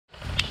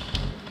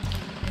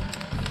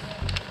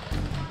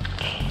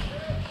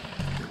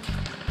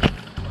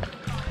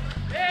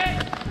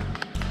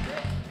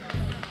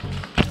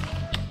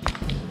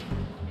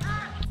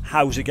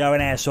How's it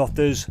going,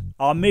 Airsofters?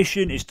 Our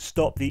mission is to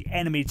stop the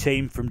enemy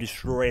team from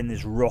destroying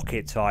this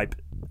rocket type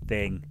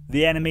thing.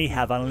 The enemy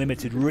have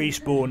unlimited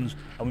respawns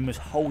and we must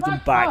hold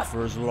them back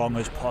for as long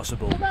as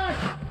possible.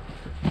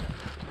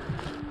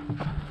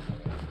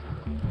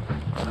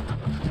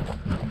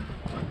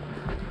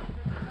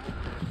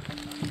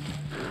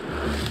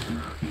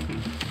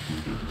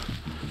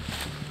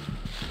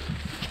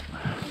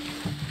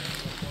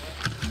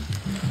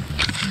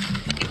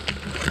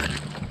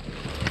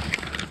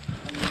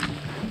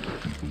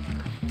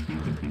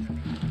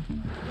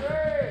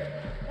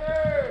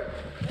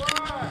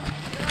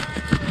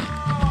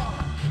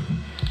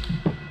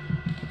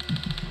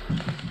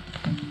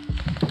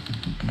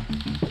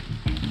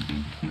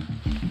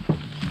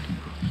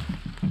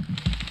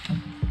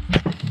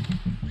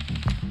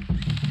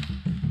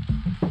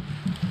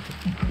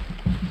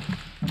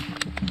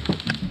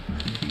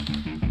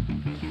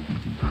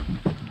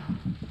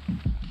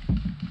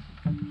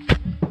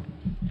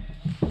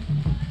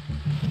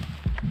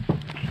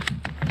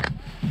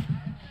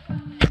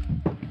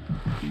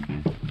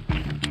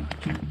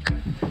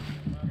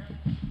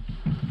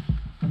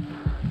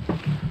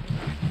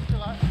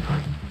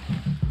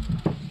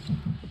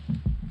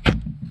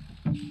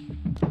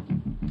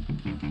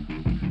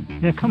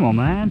 Yeah, come on,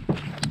 man.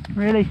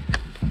 Really?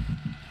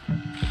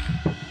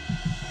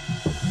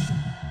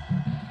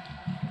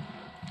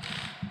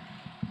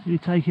 Did you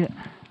take it?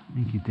 I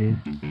think you did.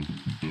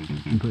 You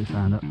can put his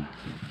hand up.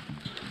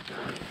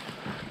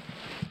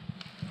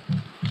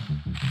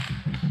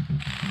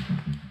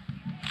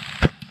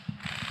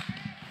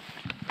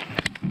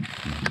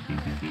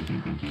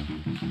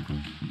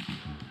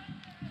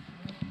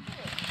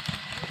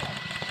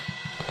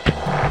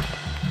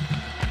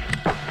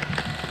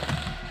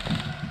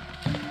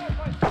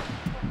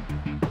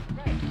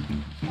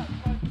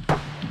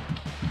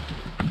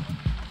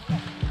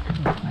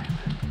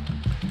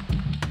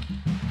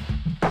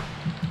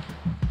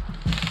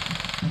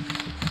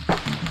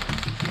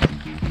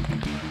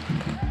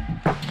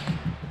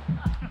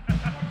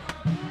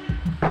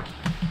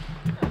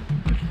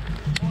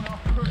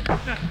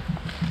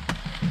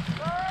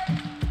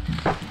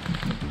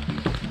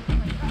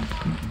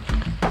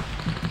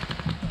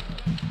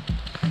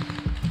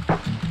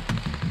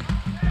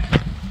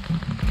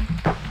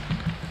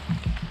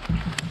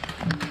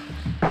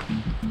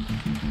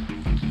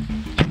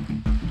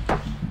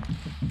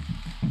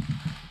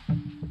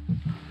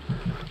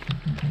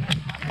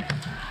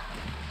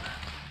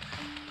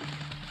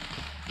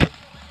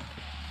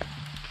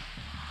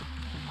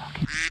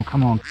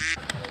 Come on.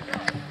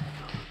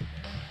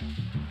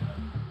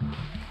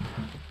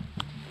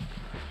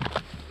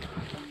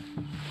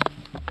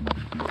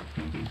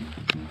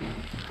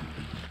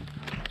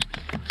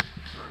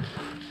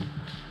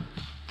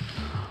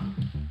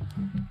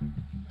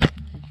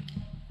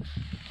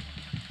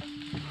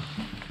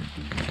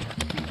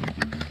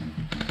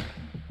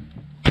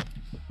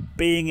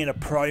 Being in a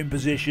prone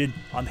position,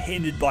 I'm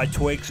hindered by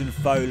twigs and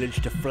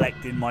foliage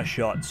deflecting my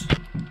shots.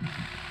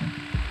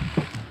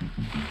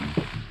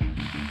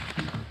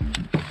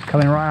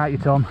 Coming right at you,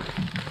 Tom.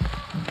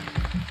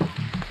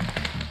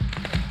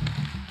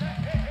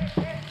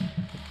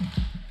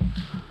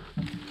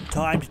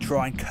 Time to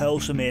try and curl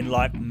some in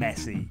like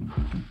Messi.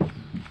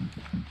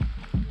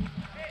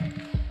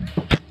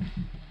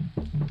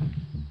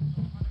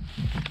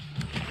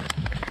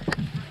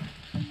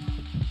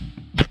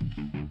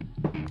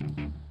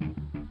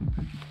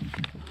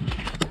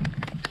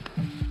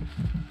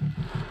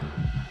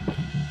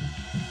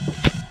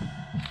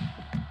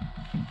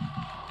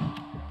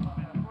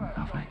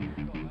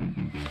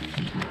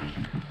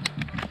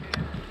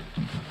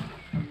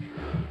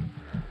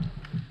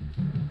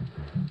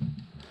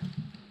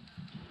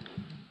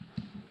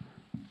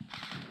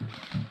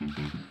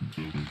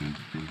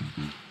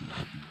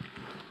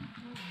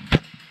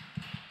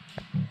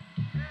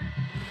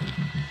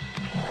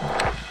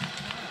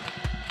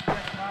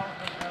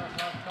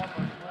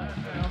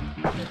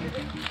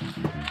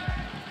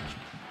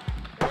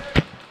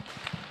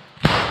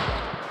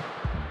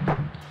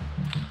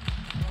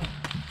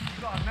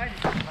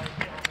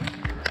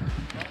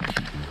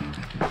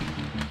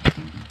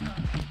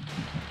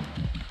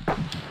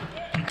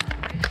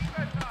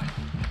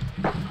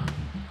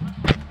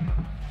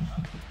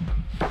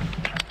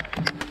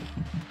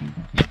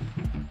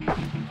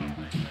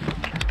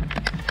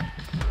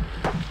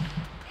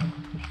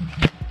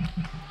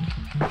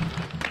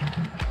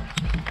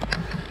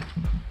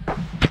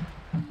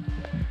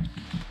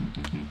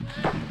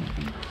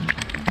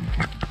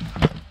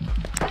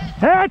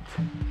 Hit!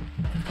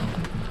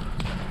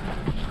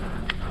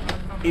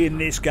 In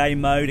this game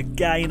mode,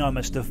 again I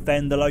must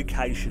defend the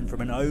location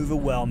from an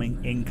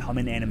overwhelming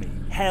incoming enemy,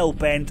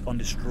 hell-bent on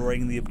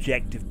destroying the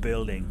objective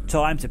building.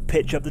 Time to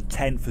pitch up the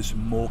tent for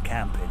some more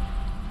camping.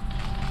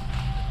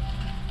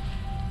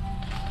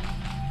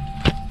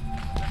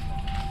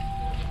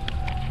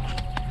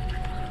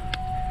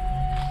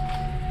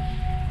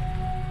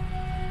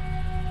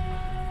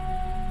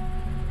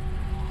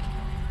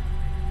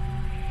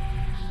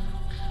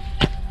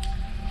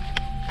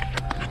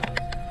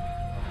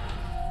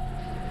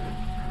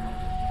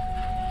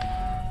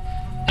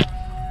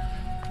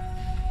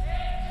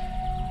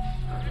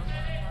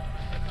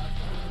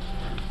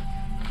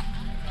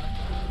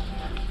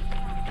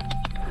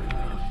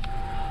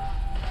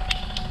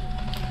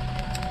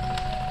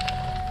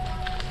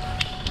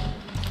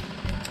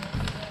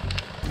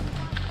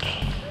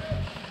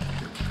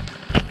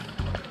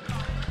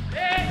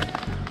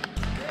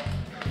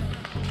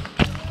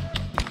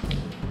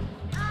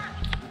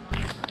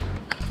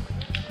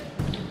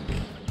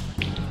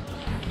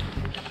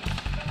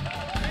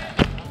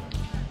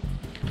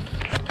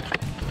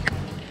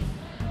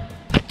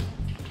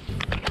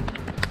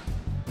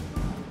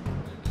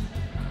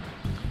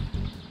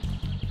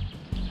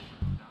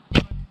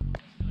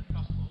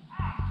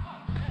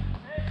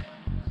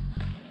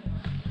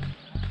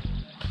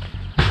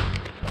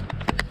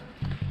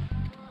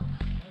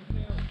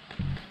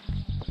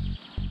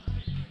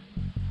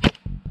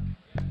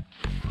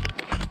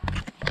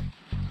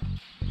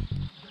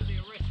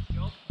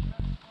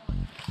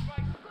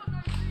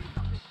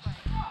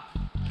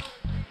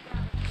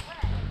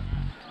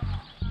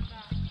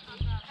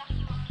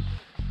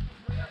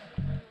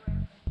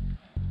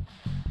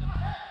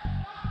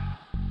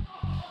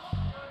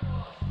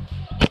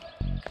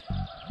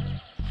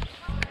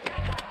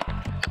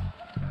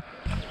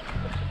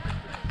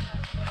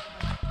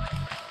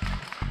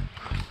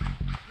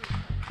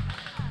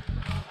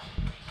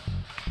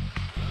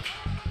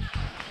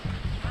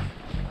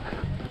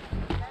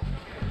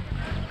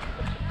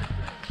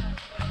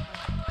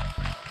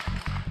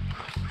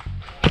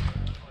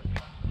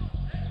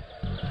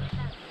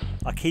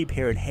 I keep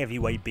hearing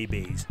heavyweight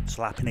BBs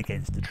slapping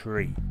against the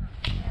tree.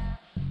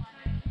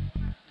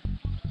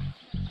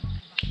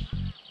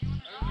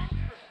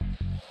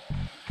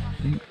 I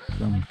think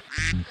some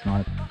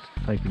snipers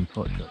taking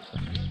pot shots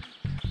at me.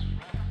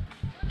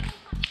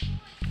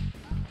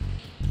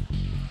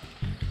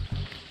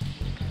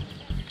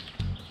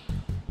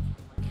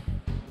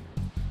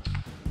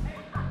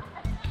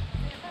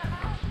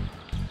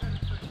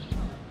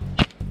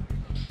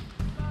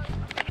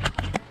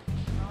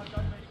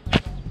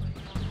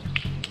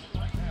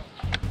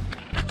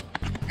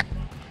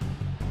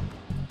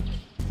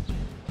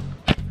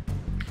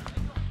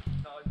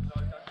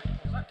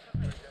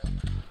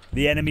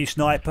 The enemy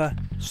sniper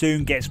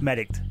soon gets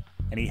medicked,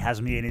 and he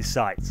has me in his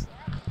sights.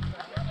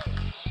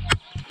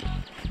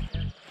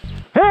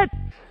 Hit!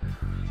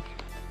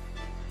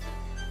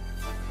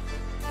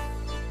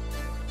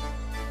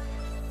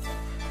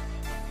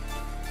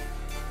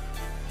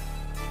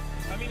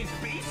 I mean, it's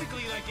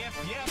basically like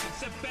FPF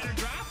except better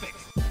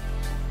graphics.